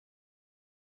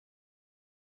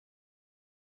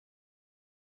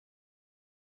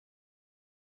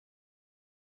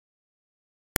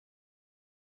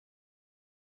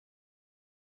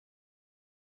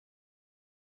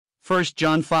1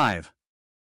 John 5.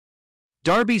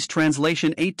 Darby's translation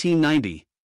 1890.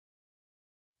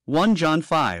 1 John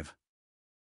 5.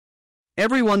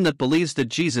 Everyone that believes that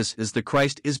Jesus is the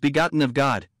Christ is begotten of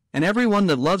God, and everyone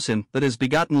that loves him that is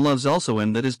begotten loves also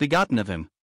him that is begotten of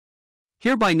him.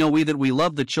 Hereby know we that we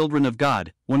love the children of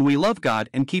God, when we love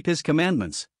God and keep his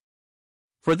commandments.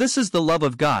 For this is the love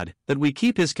of God, that we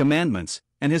keep his commandments,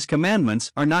 and his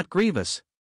commandments are not grievous.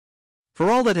 For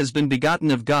all that has been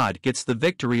begotten of God gets the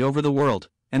victory over the world,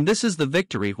 and this is the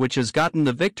victory which has gotten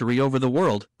the victory over the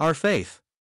world, our faith.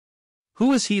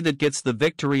 Who is he that gets the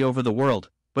victory over the world,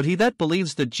 but he that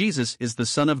believes that Jesus is the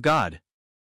Son of God?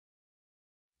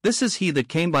 This is he that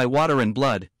came by water and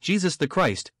blood, Jesus the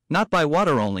Christ, not by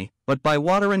water only, but by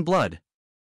water and blood.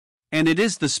 And it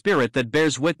is the Spirit that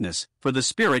bears witness, for the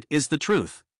Spirit is the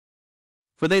truth.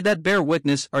 For they that bear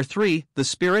witness are three, the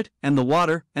Spirit, and the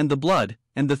water, and the blood,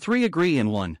 and the three agree in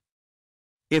one.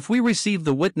 If we receive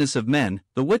the witness of men,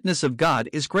 the witness of God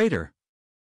is greater.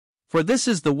 For this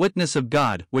is the witness of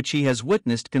God which he has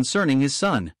witnessed concerning his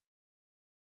Son.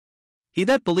 He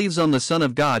that believes on the Son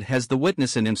of God has the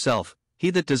witness in himself. He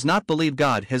that does not believe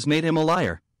God has made him a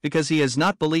liar, because he has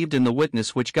not believed in the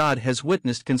witness which God has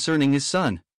witnessed concerning his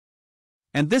Son.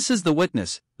 And this is the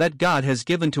witness, that God has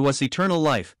given to us eternal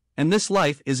life, and this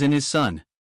life is in his Son.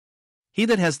 He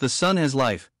that has the Son has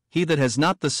life, he that has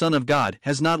not the Son of God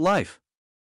has not life.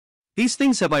 These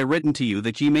things have I written to you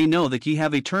that ye may know that ye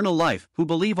have eternal life, who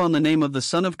believe on the name of the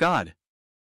Son of God.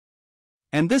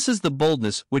 And this is the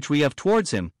boldness which we have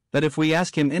towards him, that if we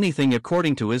ask him anything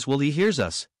according to his will he hears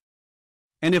us.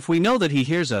 And if we know that he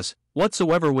hears us,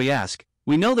 whatsoever we ask,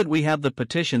 we know that we have the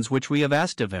petitions which we have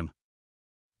asked of him.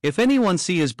 If anyone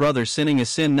see his brother sinning a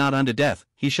sin not unto death,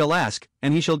 he shall ask,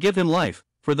 and he shall give him life,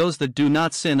 for those that do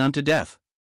not sin unto death.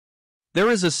 There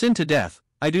is a sin to death,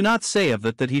 I do not say of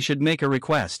that he should make a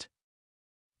request.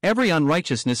 Every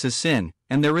unrighteousness is sin,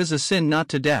 and there is a sin not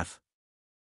to death.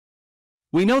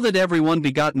 We know that every one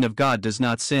begotten of God does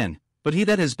not sin, but he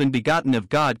that has been begotten of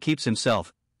God keeps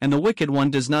himself, and the wicked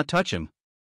one does not touch him.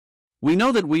 We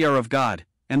know that we are of God,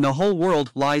 and the whole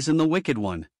world lies in the wicked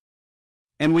one.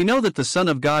 And we know that the Son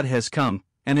of God has come,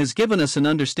 and has given us an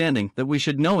understanding that we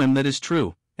should know him that is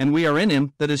true, and we are in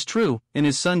him that is true, in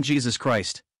his Son Jesus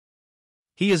Christ.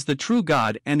 He is the true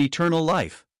God and eternal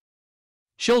life.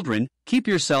 Children, keep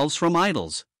yourselves from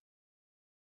idols.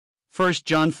 1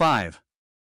 John 5.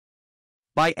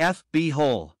 By F. B.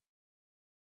 Hole.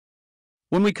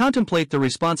 When we contemplate the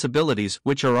responsibilities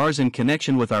which are ours in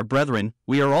connection with our brethren,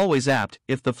 we are always apt,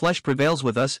 if the flesh prevails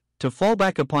with us, to fall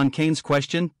back upon Cain's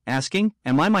question, asking,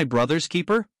 "Am I my brother's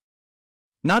keeper?"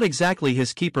 Not exactly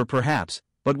his keeper perhaps,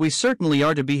 but we certainly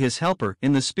are to be his helper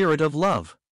in the spirit of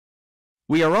love.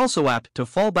 We are also apt to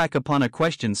fall back upon a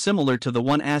question similar to the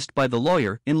one asked by the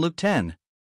lawyer in Luke 10.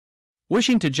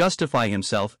 Wishing to justify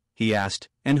himself, he asked,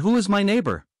 "And who is my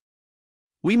neighbor?"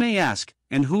 We may ask,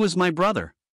 "And who is my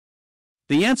brother?"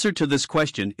 The answer to this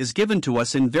question is given to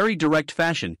us in very direct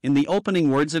fashion in the opening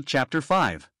words of chapter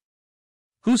 5.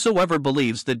 Whosoever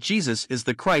believes that Jesus is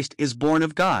the Christ is born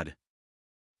of God.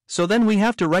 So then we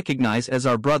have to recognize as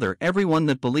our brother everyone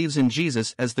that believes in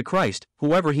Jesus as the Christ,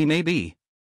 whoever he may be.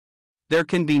 There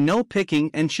can be no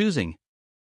picking and choosing.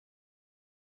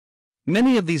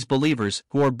 Many of these believers,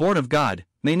 who are born of God,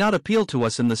 may not appeal to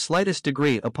us in the slightest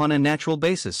degree upon a natural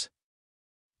basis.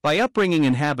 By upbringing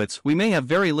and habits we may have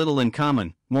very little in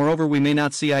common, moreover we may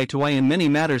not see eye to eye in many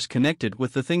matters connected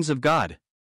with the things of God.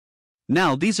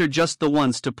 Now these are just the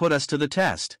ones to put us to the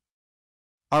test.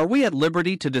 Are we at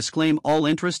liberty to disclaim all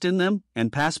interest in them,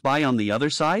 and pass by on the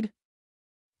other side?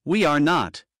 We are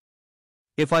not.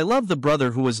 If I love the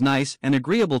brother who is nice and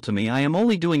agreeable to me, I am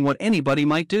only doing what anybody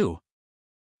might do.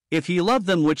 If ye love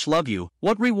them which love you,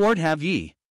 what reward have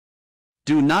ye?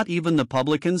 Do not even the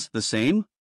publicans the same?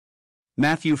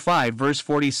 Matthew 5 verse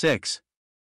 46.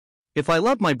 If I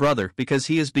love my brother because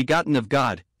he is begotten of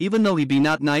God, even though he be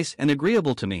not nice and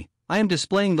agreeable to me, I am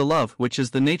displaying the love which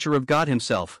is the nature of God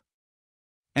himself.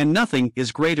 And nothing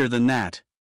is greater than that.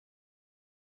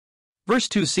 Verse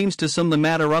 2 seems to sum the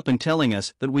matter up in telling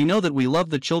us that we know that we love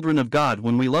the children of God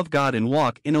when we love God and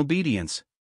walk in obedience.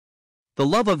 The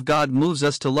love of God moves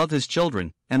us to love his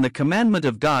children, and the commandment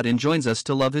of God enjoins us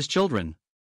to love his children.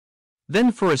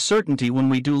 Then for a certainty when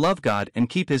we do love God and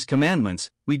keep his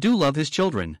commandments, we do love his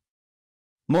children.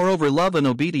 Moreover, love and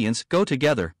obedience go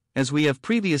together, as we have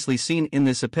previously seen in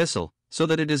this epistle, so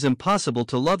that it is impossible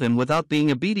to love him without being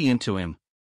obedient to him.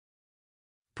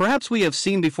 Perhaps we have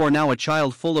seen before now a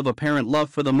child full of apparent love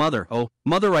for the mother, "Oh,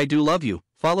 mother, I do love you,"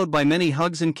 followed by many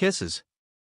hugs and kisses.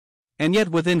 And yet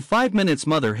within 5 minutes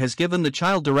mother has given the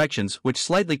child directions which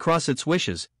slightly cross its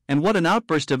wishes, and what an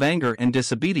outburst of anger and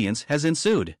disobedience has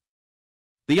ensued.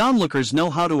 The onlookers know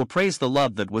how to appraise the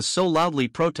love that was so loudly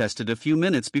protested a few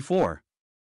minutes before.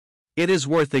 It is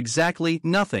worth exactly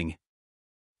nothing.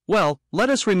 Well, let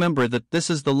us remember that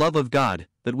this is the love of God,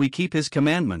 that we keep His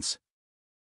commandments.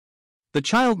 The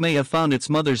child may have found its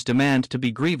mother's demand to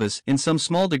be grievous in some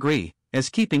small degree, as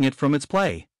keeping it from its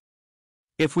play.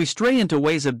 If we stray into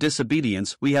ways of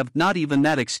disobedience, we have not even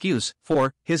that excuse,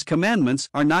 for His commandments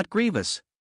are not grievous.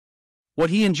 What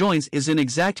He enjoins is in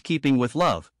exact keeping with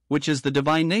love, which is the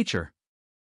divine nature.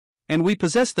 And we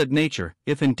possess that nature,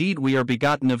 if indeed we are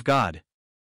begotten of God.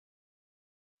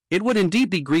 It would indeed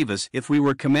be grievous if we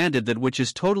were commanded that which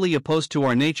is totally opposed to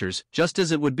our natures, just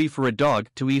as it would be for a dog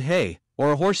to eat hay,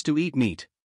 or a horse to eat meat.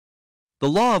 The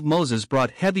law of Moses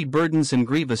brought heavy burdens and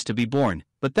grievous to be borne,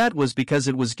 but that was because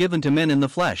it was given to men in the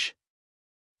flesh.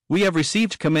 We have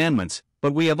received commandments,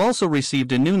 but we have also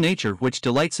received a new nature which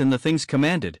delights in the things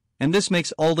commanded, and this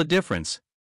makes all the difference.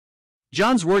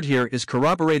 John's word here is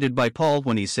corroborated by Paul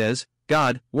when he says,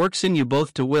 God works in you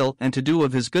both to will and to do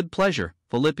of His good pleasure,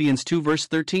 Philippians 2 verse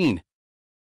 13.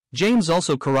 James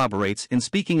also corroborates in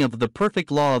speaking of the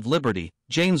perfect law of liberty,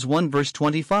 James 1 verse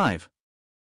 25.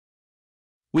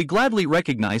 We gladly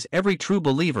recognize every true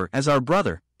believer as our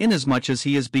brother, inasmuch as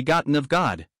he is begotten of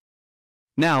God.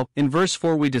 Now, in verse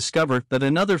 4 we discover that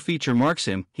another feature marks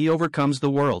him: he overcomes the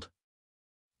world.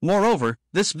 Moreover,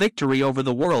 this victory over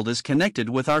the world is connected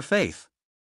with our faith.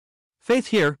 Faith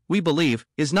here, we believe,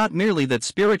 is not merely that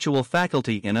spiritual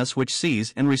faculty in us which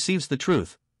sees and receives the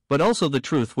truth, but also the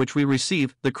truth which we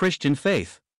receive, the Christian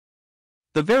faith.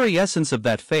 The very essence of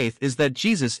that faith is that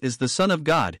Jesus is the Son of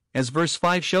God, as verse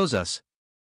 5 shows us.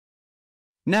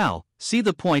 Now, see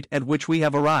the point at which we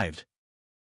have arrived.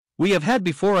 We have had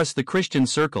before us the Christian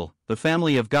circle, the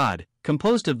family of God,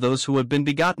 composed of those who have been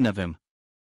begotten of Him.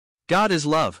 God is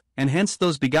love, and hence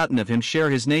those begotten of Him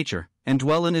share His nature, and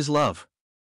dwell in His love.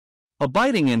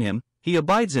 Abiding in Him, He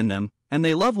abides in them, and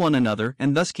they love one another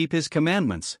and thus keep His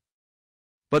commandments.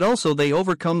 But also they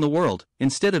overcome the world,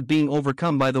 instead of being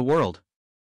overcome by the world.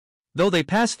 Though they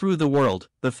pass through the world,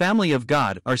 the family of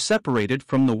God are separated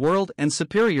from the world and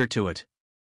superior to it.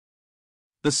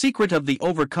 The secret of the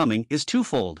overcoming is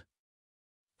twofold.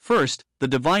 First, the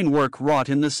divine work wrought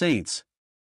in the saints.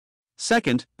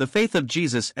 Second, the faith of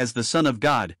Jesus as the Son of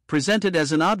God, presented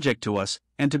as an object to us,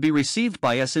 and to be received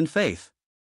by us in faith.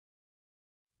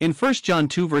 In 1 John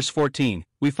 2 verse 14,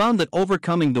 we found that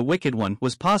overcoming the wicked one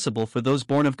was possible for those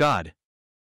born of God.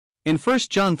 In 1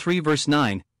 John 3 verse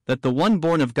 9, that the one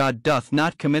born of God doth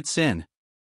not commit sin.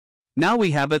 Now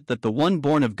we have it that the one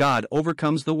born of God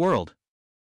overcomes the world.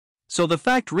 So the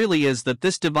fact really is that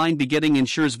this divine begetting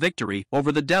ensures victory over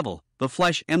the devil, the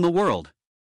flesh, and the world.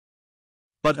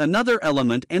 But another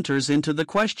element enters into the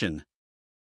question.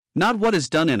 Not what is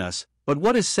done in us, but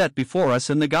what is set before us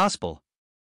in the gospel.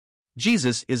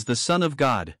 Jesus is the Son of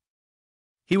God.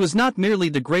 He was not merely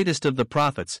the greatest of the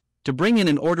prophets, to bring in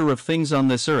an order of things on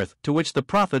this earth to which the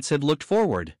prophets had looked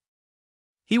forward.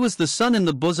 He was the Son in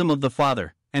the bosom of the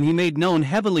Father, and He made known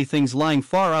heavenly things lying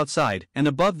far outside and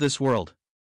above this world.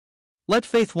 Let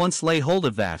faith once lay hold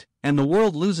of that, and the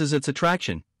world loses its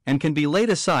attraction, and can be laid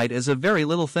aside as a very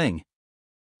little thing.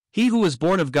 He who is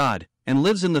born of God, and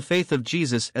lives in the faith of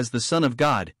Jesus as the Son of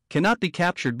God, cannot be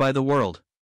captured by the world.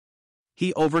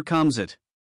 He overcomes it.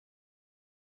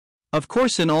 Of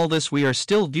course, in all this we are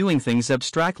still viewing things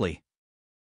abstractly.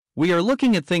 We are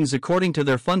looking at things according to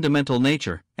their fundamental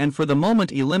nature, and for the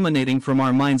moment eliminating from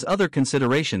our minds other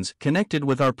considerations connected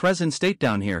with our present state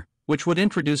down here, which would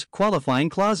introduce qualifying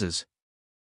clauses.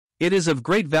 It is of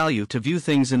great value to view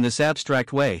things in this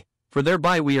abstract way, for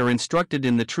thereby we are instructed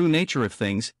in the true nature of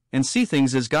things, and see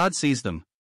things as God sees them.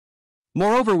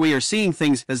 Moreover, we are seeing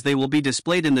things as they will be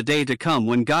displayed in the day to come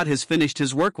when God has finished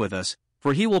His work with us,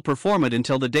 for He will perform it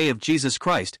until the day of Jesus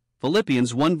Christ,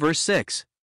 Philippians 1 verse 6.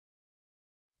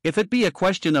 If it be a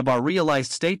question of our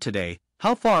realized state today,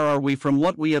 how far are we from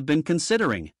what we have been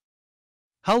considering?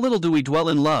 How little do we dwell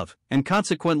in love, and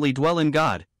consequently dwell in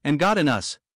God, and God in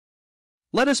us?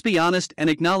 Let us be honest and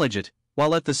acknowledge it,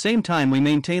 while at the same time we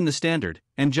maintain the standard,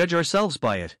 and judge ourselves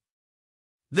by it.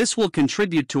 This will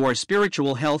contribute to our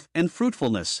spiritual health and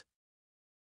fruitfulness.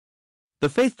 The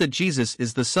faith that Jesus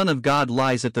is the Son of God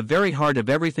lies at the very heart of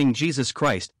everything Jesus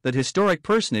Christ, that historic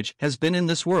personage, has been in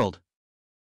this world.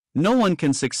 No one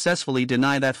can successfully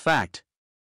deny that fact.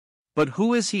 But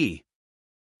who is He?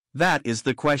 That is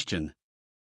the question.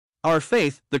 Our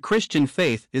faith, the Christian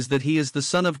faith, is that He is the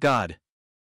Son of God.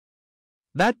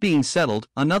 That being settled,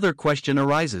 another question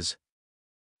arises.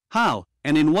 How,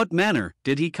 And in what manner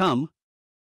did he come?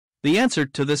 The answer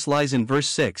to this lies in verse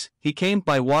 6, he came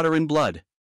by water and blood.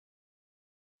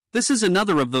 This is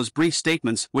another of those brief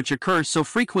statements which occur so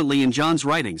frequently in John's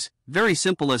writings, very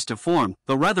simple as to form,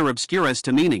 though rather obscure as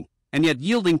to meaning, and yet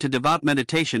yielding to devout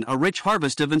meditation a rich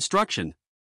harvest of instruction.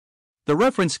 The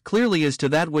reference clearly is to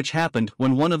that which happened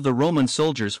when one of the Roman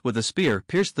soldiers with a spear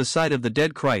pierced the side of the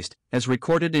dead Christ, as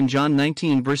recorded in John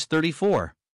 19 verse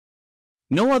 34.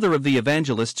 No other of the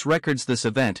evangelists records this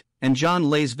event, and John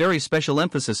lays very special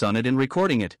emphasis on it in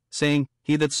recording it, saying,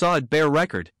 "He that saw it bare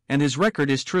record, and his record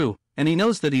is true, and he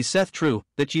knows that he saith true,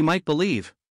 that ye might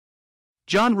believe."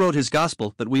 John wrote his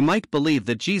gospel that we might believe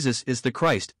that Jesus is the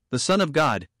Christ, the Son of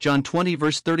God, John 20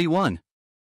 verse 31.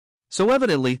 So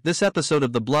evidently this episode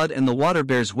of the blood and the water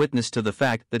bears witness to the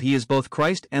fact that he is both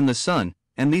Christ and the Son,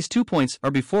 and these 2 points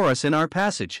are before us in our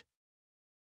passage.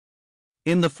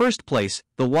 In the first place,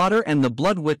 the water and the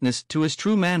blood witness to his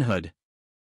true manhood.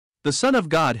 The Son of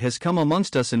God has come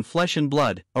amongst us in flesh and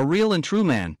blood, a real and true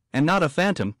man, and not a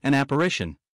phantom, an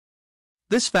apparition.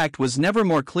 This fact was never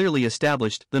more clearly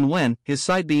established than when, his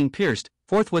side being pierced,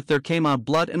 forthwith there came out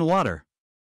blood and water.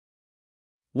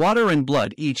 Water and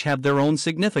blood each have their own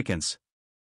significance.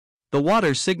 The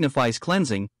water signifies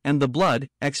cleansing, and the blood,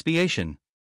 expiation.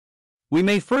 We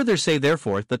may further say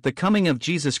therefore that the coming of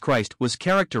Jesus Christ was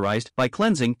characterized by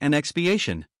cleansing and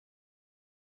expiation.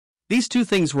 These 2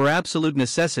 things were absolute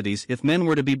necessities if men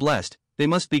were to be blessed. They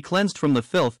must be cleansed from the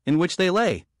filth in which they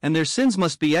lay, and their sins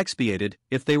must be expiated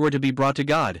if they were to be brought to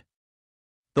God.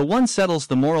 The one settles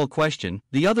the moral question,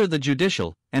 the other the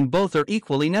judicial, and both are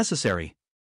equally necessary.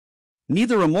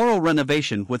 Neither a moral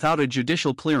renovation without a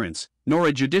judicial clearance, nor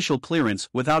a judicial clearance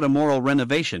without a moral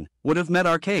renovation, would have met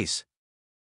our case.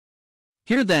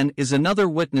 Here then is another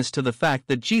witness to the fact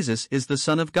that Jesus is the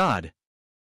Son of God.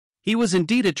 He was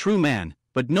indeed a true man,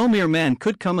 but no mere man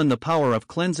could come in the power of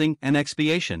cleansing and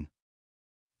expiation.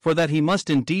 For that he must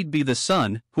indeed be the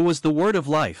Son, who was the Word of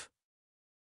life.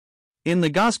 In the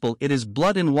Gospel it is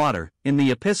blood and water, in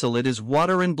the Epistle it is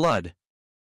water and blood.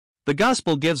 The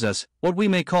Gospel gives us, what we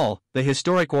may call, the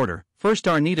historic order: first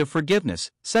our need of forgiveness,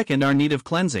 second our need of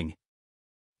cleansing.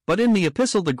 But in the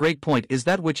Epistle the great point is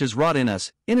that which is wrought in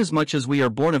us, inasmuch as we are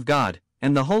born of God,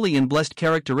 and the holy and blessed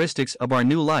characteristics of our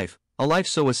new life, a life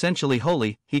so essentially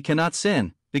holy, he cannot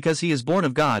sin, because he is born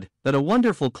of God, that a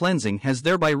wonderful cleansing has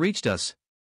thereby reached us.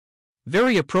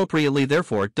 Very appropriately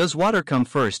therefore does water come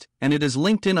first, and it is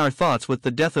linked in our thoughts with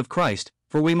the death of Christ,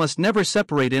 for we must never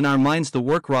separate in our minds the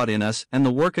work wrought in us and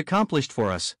the work accomplished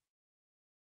for us.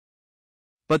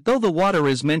 But though the water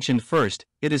is mentioned first,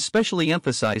 it is specially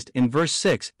emphasized in verse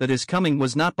 6 that his coming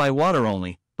was not by water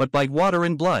only, but by water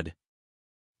and blood.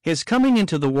 His coming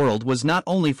into the world was not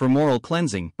only for moral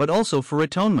cleansing but also for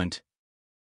atonement.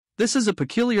 This is a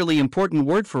peculiarly important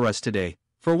word for us today,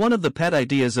 for one of the pet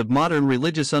ideas of modern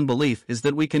religious unbelief is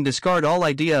that we can discard all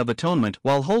idea of atonement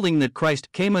while holding that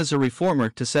Christ came as a reformer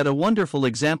to set a wonderful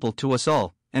example to us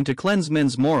all, and to cleanse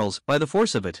men's morals by the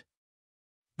force of it.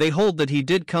 They hold that he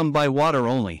did come by water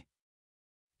only.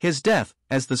 His death,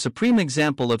 as the supreme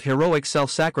example of heroic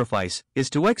self-sacrifice, is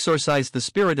to exorcise the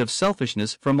spirit of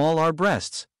selfishness from all our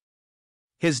breasts.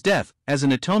 His death, as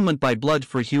an atonement by blood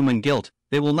for human guilt,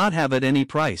 they will not have at any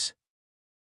price.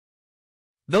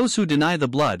 Those who deny the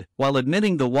blood, while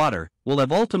admitting the water, will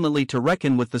have ultimately to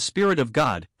reckon with the Spirit of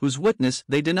God, whose witness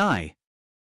they deny.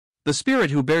 The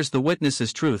Spirit who bears the witness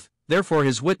is truth, therefore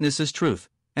his witness is truth,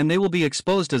 and they will be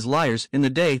exposed as liars in the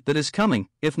day that is coming,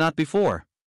 if not before.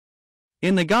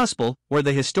 In the Gospel, where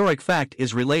the historic fact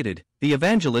is related, the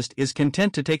evangelist is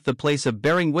content to take the place of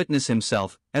bearing witness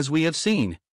himself, as we have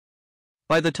seen.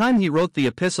 By the time he wrote the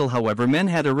epistle, however, men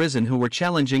had arisen who were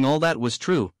challenging all that was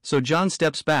true, so John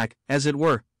steps back, as it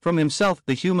were, from himself,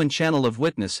 the human channel of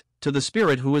witness, to the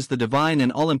Spirit who is the divine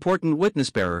and all-important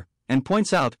witness-bearer, and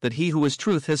points out that he who is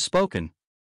truth has spoken.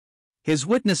 His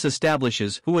witness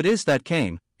establishes who it is that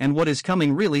came, and what his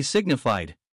coming really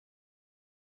signified.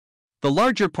 The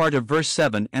larger part of verse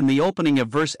 7 and the opening of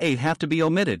verse 8 have to be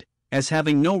omitted, as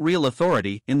having no real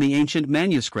authority in the ancient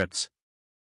manuscripts.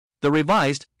 The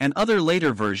Revised and other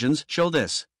later versions show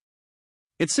this.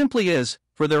 It simply is,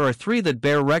 for there are 3 that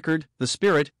bear record, the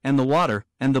Spirit, and the water,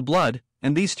 and the blood,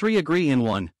 and these 3 agree in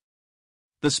one.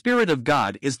 The Spirit of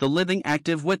God is the living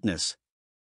active witness.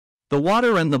 The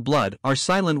water and the blood are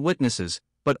silent witnesses,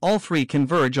 but all 3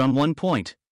 converge on one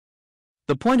point.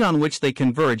 The point on which they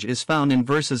converge is found in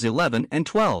verses 11 and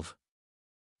 12.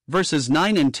 Verses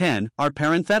 9 and 10 are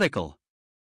parenthetical.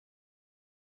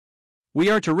 We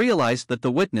are to realize that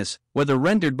the witness, whether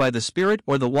rendered by the Spirit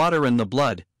or the water and the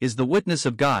blood, is the witness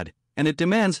of God, and it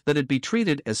demands that it be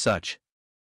treated as such.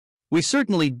 We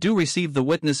certainly do receive the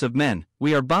witness of men.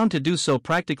 We are bound to do so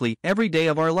practically every day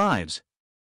of our lives.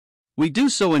 We do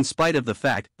so in spite of the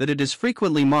fact that it is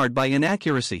frequently marred by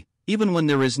inaccuracy, even when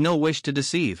there is no wish to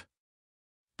deceive.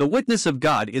 The witness of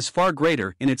God is far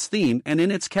greater in its theme and in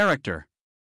its character.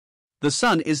 The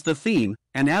Son is the theme,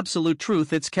 and absolute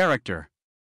truth its character.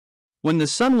 When the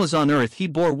Son was on earth, he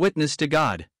bore witness to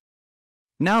God.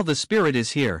 Now the Spirit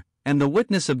is here, and the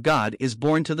witness of God is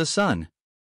borne to the Son.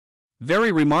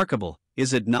 Very remarkable,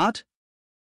 is it not?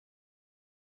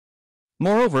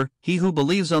 Moreover, he who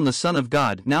believes on the Son of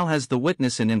God now has the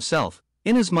witness in himself,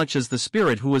 inasmuch as the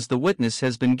Spirit who is the witness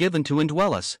has been given to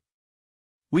indwell us.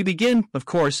 We begin, of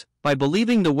course, by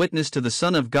believing the witness to the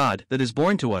Son of God that is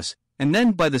born to us, and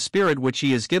then by the Spirit which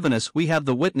he has given us we have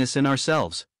the witness in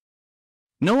ourselves.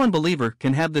 No unbeliever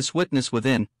can have this witness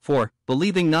within, for,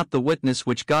 believing not the witness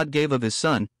which God gave of his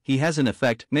Son, he has in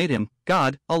effect made him,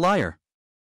 God, a liar.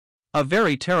 A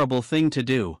very terrible thing to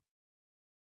do.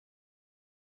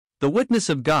 The witness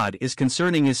of God is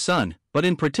concerning his Son, but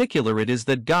in particular it is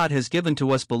that God has given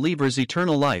to us believers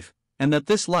eternal life, and that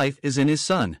this life is in his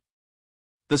Son.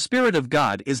 The Spirit of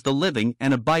God is the living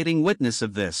and abiding witness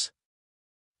of this.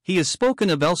 He is spoken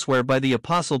of elsewhere by the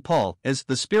Apostle Paul as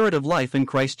the Spirit of life in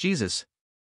Christ Jesus.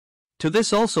 To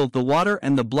this also the water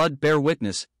and the blood bear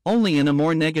witness, only in a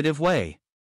more negative way.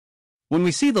 When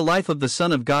we see the life of the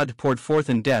Son of God poured forth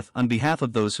in death on behalf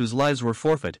of those whose lives were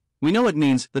forfeit, we know it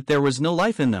means that there was no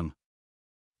life in them.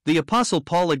 The Apostle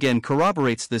Paul again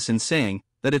corroborates this in saying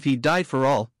that if he died for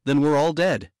all, then we're all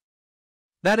dead.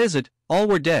 That is it, all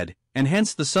were dead, and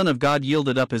hence the Son of God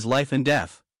yielded up his life in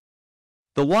death.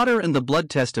 The water and the blood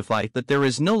testify that there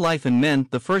is no life in men,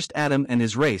 the first Adam and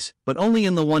his race, but only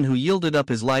in the one who yielded up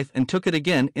his life and took it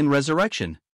again in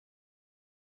resurrection.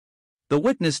 The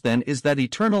witness then is that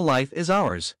eternal life is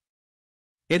ours.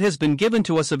 It has been given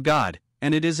to us of God,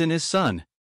 and it is in his Son.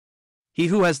 He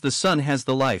who has the Son has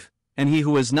the life, and he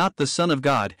who is not the Son of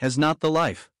God has not the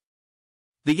life.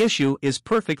 The issue is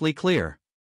perfectly clear.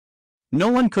 No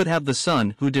one could have the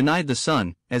Son who denied the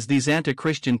Son, as these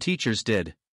anti-Christian teachers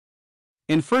did.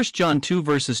 In 1 John 2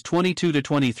 verses 22 to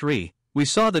 23, we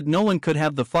saw that no one could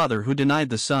have the Father who denied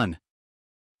the Son.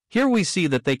 Here we see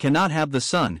that they cannot have the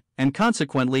Son, and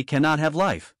consequently cannot have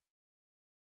life.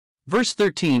 Verse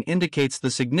 13 indicates the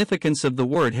significance of the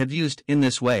word have used in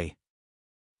this way.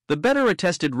 The better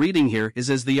attested reading here is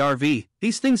as the RV,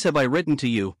 "These things have I written to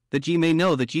you, that ye may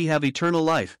know that ye have eternal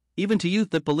life, even to you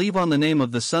that believe on the name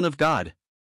of the Son of God."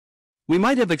 We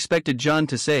might have expected John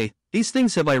to say, "These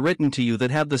things have I written to you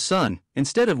that have the Son,"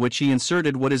 instead of which he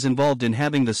inserted what is involved in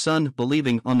having the Son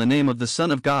believing on the name of the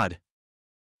Son of God.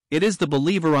 It is the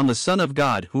believer on the Son of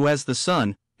God who has the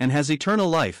Son, and has eternal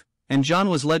life, and John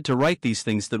was led to write these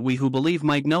things that we who believe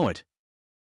might know it.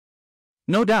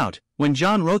 No doubt, when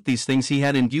John wrote these things he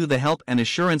had in view the help and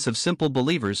assurance of simple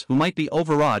believers who might be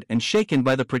overawed and shaken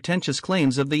by the pretentious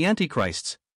claims of the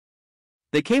Antichrists.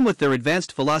 They came with their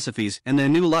advanced philosophies and their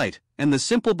new light, and the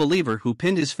simple believer who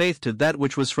pinned his faith to that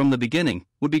which was from the beginning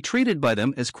would be treated by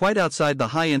them as quite outside the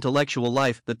high intellectual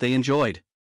life that they enjoyed.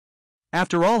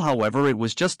 After all, however, it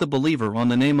was just the believer on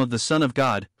the name of the Son of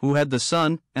God who had the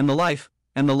Son and the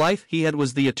life he had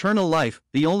was the eternal life,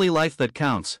 the only life that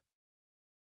counts.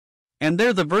 And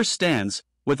there the verse stands,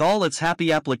 with all its happy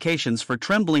applications for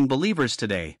trembling believers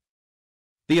today.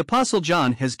 The Apostle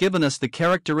John has given us the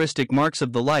characteristic marks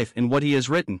of the life in what he has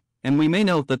written, and we may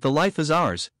know that the life is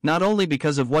ours, not only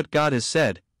because of what God has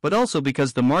said, but also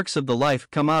because the marks of the life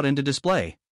come out into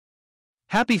display.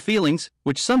 Happy feelings,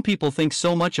 which some people think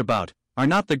so much about, are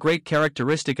not the great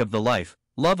characteristic of the life.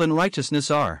 Love and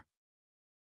righteousness are.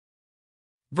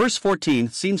 Verse 14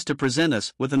 seems to present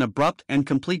us with an abrupt and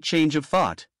complete change of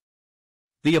thought.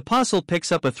 The Apostle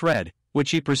picks up a thread,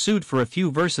 which he pursued for a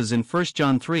few verses in 1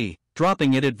 John 3,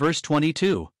 dropping it at verse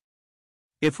 22.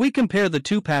 If we compare the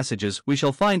two passages, we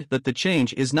shall find that the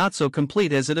change is not so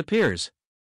complete as it appears.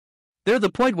 There the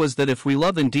point was that if we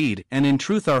love indeed and in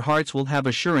truth, our hearts will have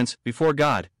assurance before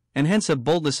God, and hence have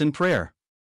boldness in prayer.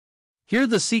 Here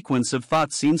the sequence of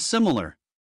thought seems similar.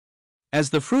 As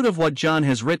the fruit of what John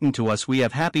has written to us, we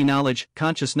have happy knowledge,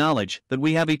 conscious knowledge, that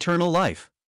we have eternal life.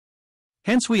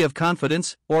 Hence we have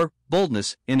confidence, or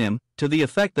boldness, in him, to the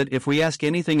effect that if we ask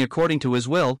anything according to his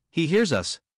will, he hears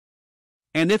us.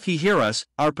 And if he hear us,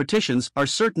 our petitions are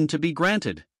certain to be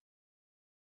granted.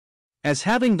 As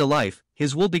having the life,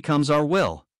 his will becomes our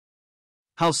will.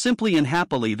 How simply and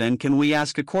happily then can we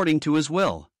ask according to his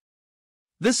will?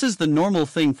 This is the normal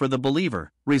thing for the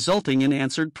believer, resulting in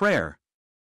answered prayer.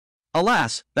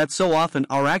 Alas, that so often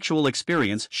our actual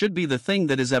experience should be the thing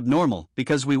that is abnormal,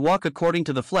 because we walk according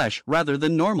to the flesh rather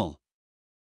than normal.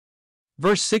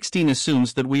 Verse 16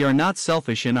 assumes that we are not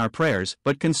selfish in our prayers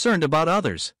but concerned about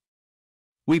others.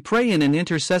 We pray in an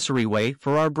intercessory way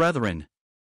for our brethren.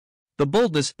 The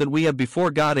boldness that we have before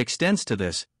God extends to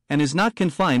this, and is not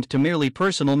confined to merely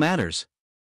personal matters.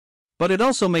 But it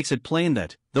also makes it plain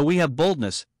that, though we have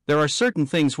boldness, there are certain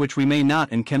things which we may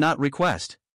not and cannot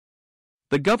request.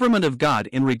 The government of God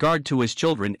in regard to His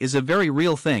children is a very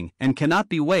real thing and cannot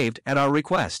be waived at our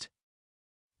request.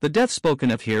 The death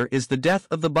spoken of here is the death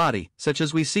of the body, such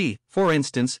as we see, for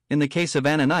instance, in the case of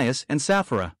Ananias and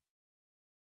Sapphira.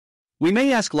 We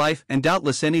may ask life and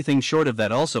doubtless anything short of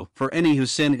that also, for any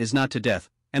whose sin is not to death,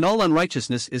 and all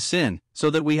unrighteousness is sin, so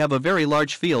that we have a very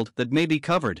large field that may be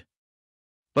covered.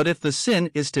 But if the sin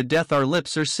is to death, our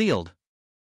lips are sealed.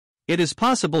 It is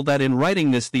possible that in writing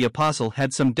this the apostle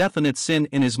had some definite sin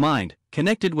in his mind,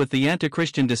 connected with the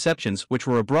anti-Christian deceptions which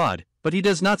were abroad, but he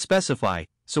does not specify,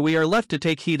 so we are left to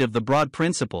take heed of the broad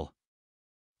principle.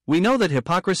 We know that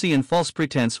hypocrisy and false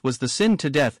pretense was the sin to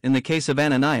death in the case of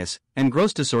Ananias, and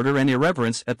gross disorder and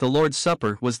irreverence at the Lord's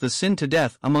Supper was the sin to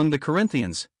death among the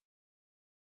Corinthians.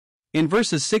 In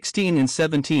verses 16 and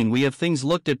 17 we have things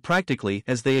looked at practically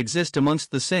as they exist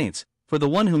amongst the saints, for the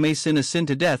one who may sin a sin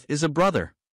to death is a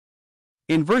brother.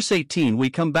 In verse 18 we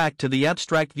come back to the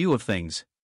abstract view of things.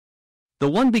 The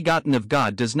one begotten of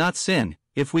God does not sin,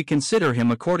 if we consider him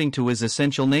according to his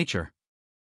essential nature.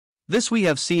 This we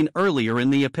have seen earlier in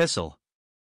the epistle.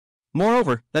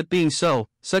 Moreover, that being so,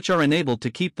 such are enabled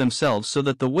to keep themselves so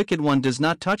that the wicked one does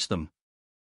not touch them.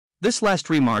 This last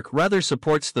remark rather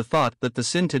supports the thought that the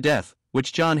sin to death,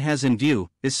 which John has in view,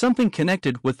 is something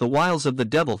connected with the wiles of the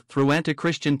devil through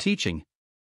anti-Christian teaching.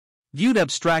 Viewed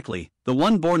abstractly, the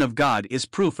one born of God is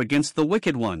proof against the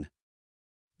wicked one.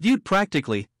 Viewed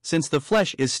practically, since the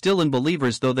flesh is still in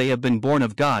believers though they have been born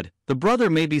of God, the brother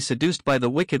may be seduced by the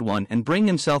wicked one and bring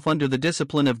himself under the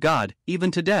discipline of God,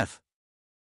 even to death.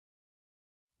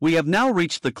 We have now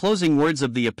reached the closing words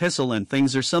of the epistle, and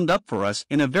things are summed up for us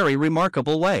in a very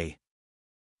remarkable way.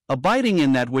 Abiding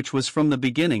in that which was from the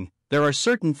beginning, there are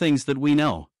certain things that we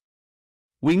know.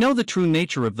 We know the true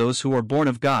nature of those who are born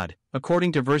of God,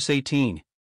 according to verse 18.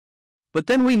 But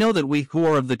then we know that we who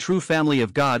are of the true family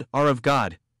of God are of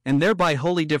God, and thereby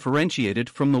wholly differentiated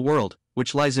from the world,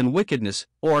 which lies in wickedness,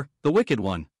 or the wicked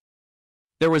one.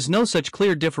 There was no such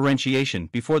clear differentiation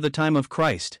before the time of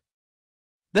Christ.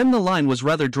 Then the line was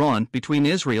rather drawn between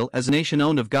Israel as a nation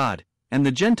owned of God, and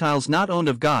the Gentiles not owned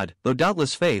of God, though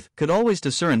doubtless faith could always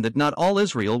discern that not all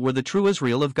Israel were the true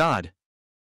Israel of God.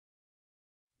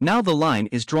 Now the line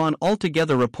is drawn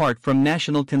altogether apart from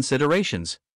national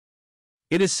considerations.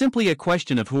 It is simply a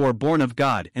question of who are born of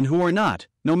God and who are not,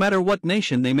 no matter what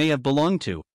nation they may have belonged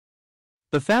to.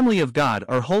 The family of God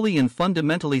are wholly and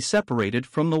fundamentally separated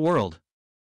from the world.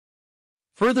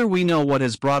 Further, we know what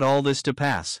has brought all this to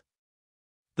pass.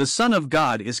 The Son of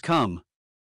God is come.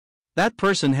 That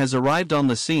person has arrived on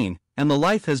the scene, and the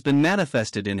life has been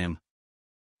manifested in him.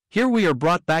 Here we are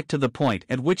brought back to the point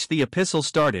at which the epistle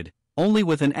started, only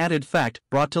with an added fact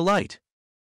brought to light.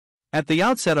 At the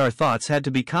outset our thoughts had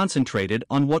to be concentrated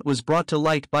on what was brought to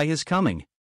light by his coming.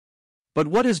 But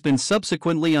what has been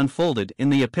subsequently unfolded in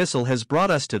the epistle has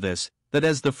brought us to this, that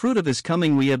as the fruit of his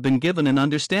coming we have been given an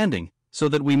understanding, so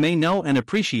that we may know and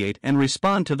appreciate and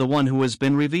respond to the one who has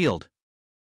been revealed.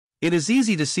 It is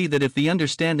easy to see that if the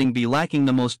understanding be lacking,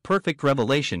 the most perfect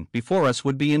revelation before us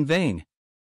would be in vain.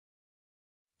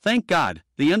 Thank God,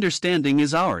 the understanding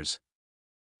is ours.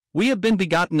 We have been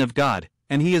begotten of God,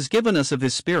 and he has given us of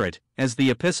his Spirit, as the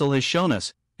epistle has shown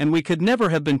us, and we could never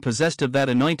have been possessed of that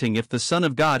anointing if the Son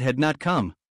of God had not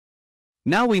come.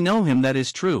 Now we know him that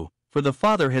is true, for the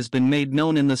Father has been made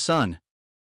known in the Son.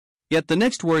 Yet the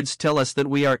next words tell us that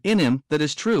we are in him that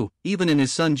is true, even in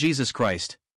his Son Jesus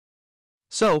Christ.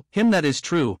 So, him that is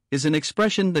true, is an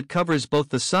expression that covers both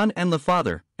the Son and the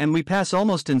Father, and we pass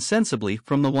almost insensibly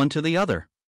from the one to the other.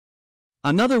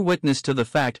 Another witness to the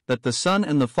fact that the Son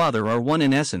and the Father are one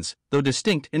in essence, though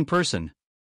distinct in person.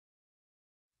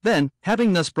 Then,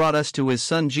 having thus brought us to his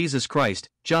Son Jesus Christ,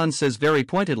 John says very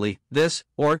pointedly, this,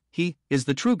 or, he, is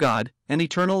the true God, and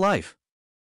eternal life.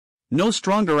 No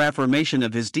stronger affirmation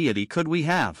of his deity could we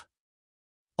have.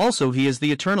 Also he is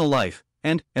the eternal life,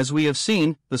 and, as we have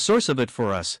seen, the source of it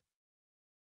for us.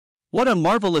 What a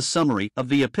marvelous summary of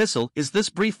the epistle is this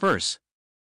brief verse.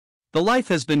 The life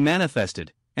has been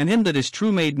manifested, and him that is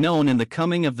true made known in the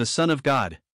coming of the Son of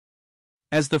God.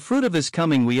 As the fruit of his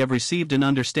coming we have received an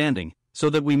understanding, so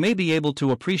that we may be able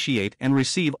to appreciate and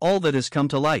receive all that has come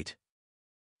to light.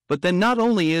 But then not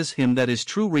only is him that is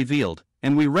true revealed,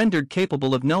 and we rendered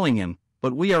capable of knowing him,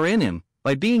 but we are in him,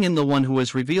 by being in the one who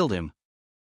has revealed him.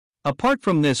 Apart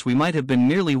from this, we might have been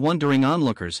merely wandering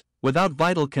onlookers, without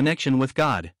vital connection with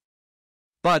God.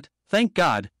 But, thank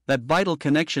God, that vital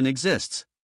connection exists.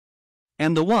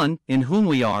 And the one, in whom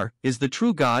we are, is the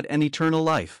true God and eternal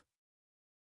life.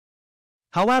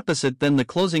 How apposite then the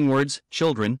closing words,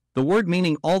 children, the word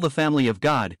meaning all the family of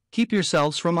God, keep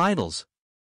yourselves from idols.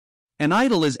 An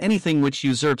idol is anything which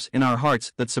usurps in our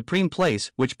hearts that supreme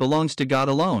place which belongs to God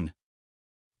alone.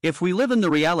 If we live in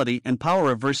the reality and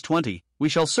power of verse 20, we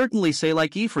shall certainly say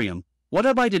like Ephraim, "What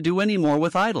have I to do any more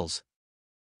with idols?"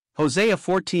 Hosea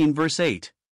 14 verse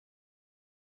 8.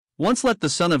 Once let the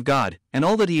Son of God, and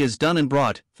all that He has done and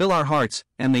brought, fill our hearts,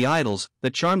 and the idols,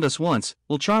 that charmed us once,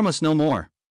 will charm us no more.